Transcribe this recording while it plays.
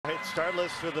start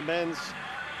list for the men's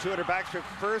 200 backstroke.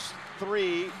 First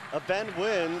 3 event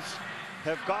wins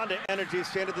have gone to Energy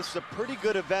Standard. This is a pretty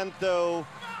good event, though,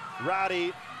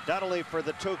 Rowdy, not only for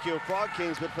the Tokyo Frog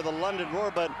Kings, but for the London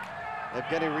Roar. But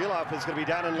Evgeny RYLOV is going to be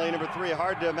down in lane number 3.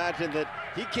 Hard to imagine that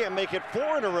he can't make it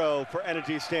 4 in a row for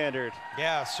Energy Standard.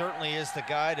 Yeah, certainly is the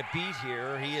guy to beat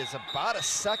here. He is about a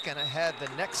second ahead the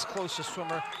next closest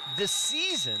swimmer this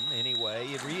season, anyway.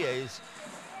 IRIE's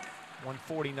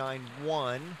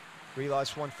 149.1,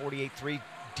 RYLOV's 148.3.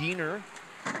 DIENER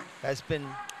has been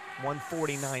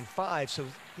 149.5. So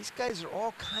these guys are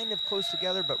all kind of close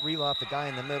together, but RYLOV, the guy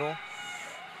in the middle,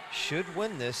 should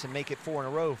win this and make it 4 in a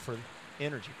row for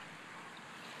Energy.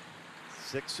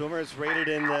 6 swimmers rated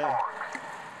in the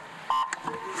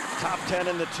top 10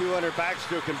 in the 200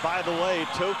 backstroke. And by the way,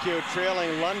 Tokyo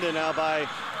trailing London now by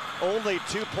only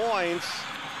 2 points.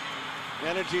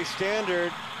 Energy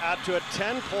Standard out to a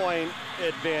 10-point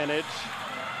advantage.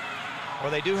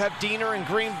 Well, they do have DIENER and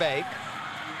GREENBANK.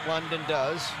 London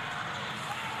does.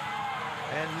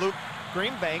 And Luke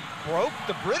GREENBANK broke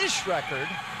the British record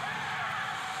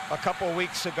a couple of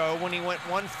weeks ago when he went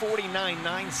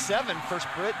 149.97, first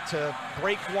Brit to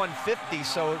break 150.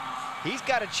 So he's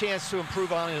got a chance to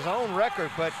improve on his own record,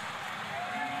 but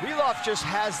RYLOV just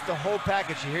has the whole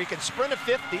package here. He can sprint a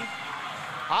 50,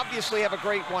 obviously have a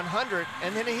great 100,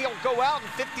 and then he'll go out in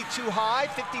 52 high,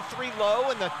 53 low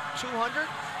in the 200,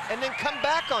 and then come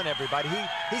back on everybody.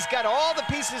 He's got all the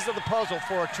pieces of the puzzle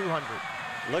for a 200.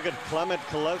 Look at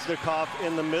KOLESNIKOV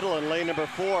in the middle in lane number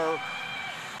 4.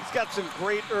 He's got some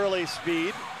great early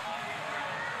speed.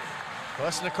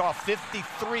 KOLESNIKOV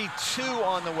 53.2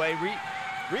 on the way.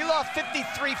 RYLOV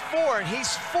 53.4, and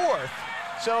he's 4th.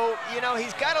 So, you know,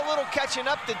 he's got a little catching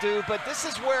up to do, but this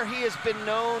is where he has been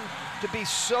known to be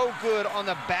so good on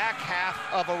the back half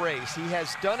of a race. He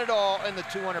has done it all in the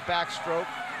 200 backstroke.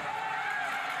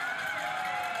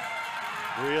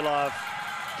 RYLOV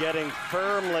getting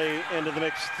firmly into the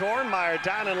mix. THORMEYER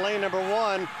down in lane number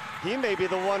 1. He may be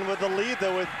the one with the lead,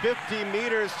 though, with 50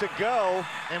 meters to go.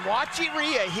 And watch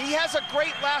IRIE, he has a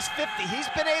great last 50. He's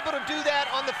been able to do that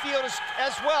on the field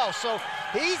as well. So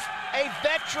he's a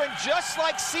veteran just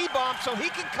like C-Bomb, so he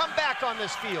can come back on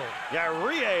this field. Yeah,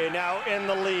 IRIE now in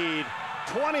the lead.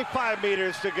 25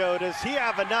 meters to go. Does he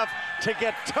have enough to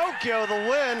get Tokyo the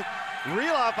win?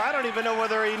 RYLOV, I don't even know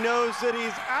whether he knows that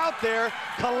he's out there.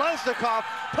 KOLESNIKOV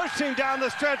pushing down the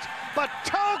stretch, but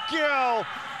Tokyo,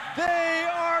 they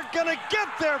are gonna get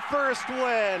their first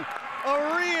win.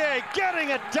 IRIE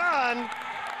getting it done.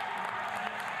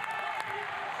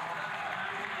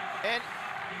 And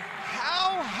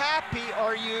how happy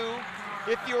are you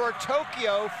if you're a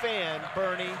Tokyo fan,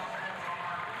 Bernie,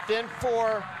 then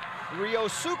for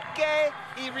Ryosuke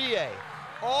IRIE?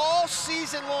 All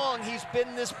season long, he's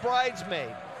been this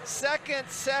bridesmaid. Second,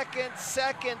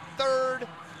 3rd,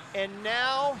 and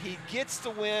now he gets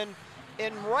the win.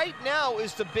 And right now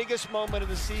is the biggest moment of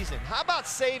the season. How about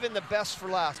saving the best for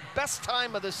last? Best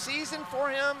time of the season for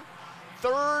him.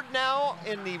 3rd now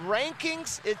in the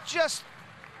rankings. It just,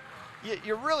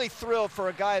 you're really thrilled for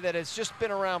a guy that has just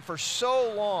been around for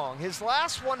so long. His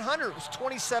last 100 was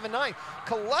 27.9.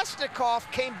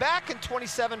 KOLESNIKOV came back in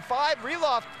 27.5.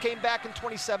 RYLOV came back in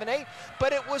 27.8.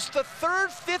 But it was the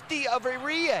 3rd 50 of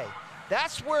IRIE.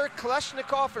 That's where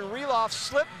KOLESNIKOV and RYLOV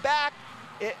slipped back.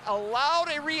 It allowed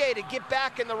IRIE to get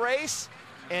back in the race,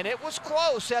 and it was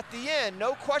close at the end,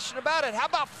 no question about it. How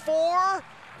about 4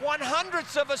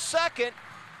 100ths of a second,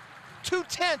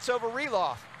 2/10 over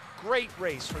RYLOV. Great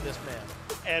race for this man.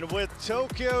 And with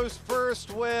Tokyo's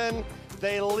first win,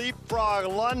 they leapfrog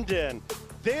London.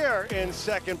 They're in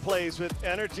 2nd place with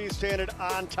Energy Standard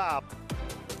on top.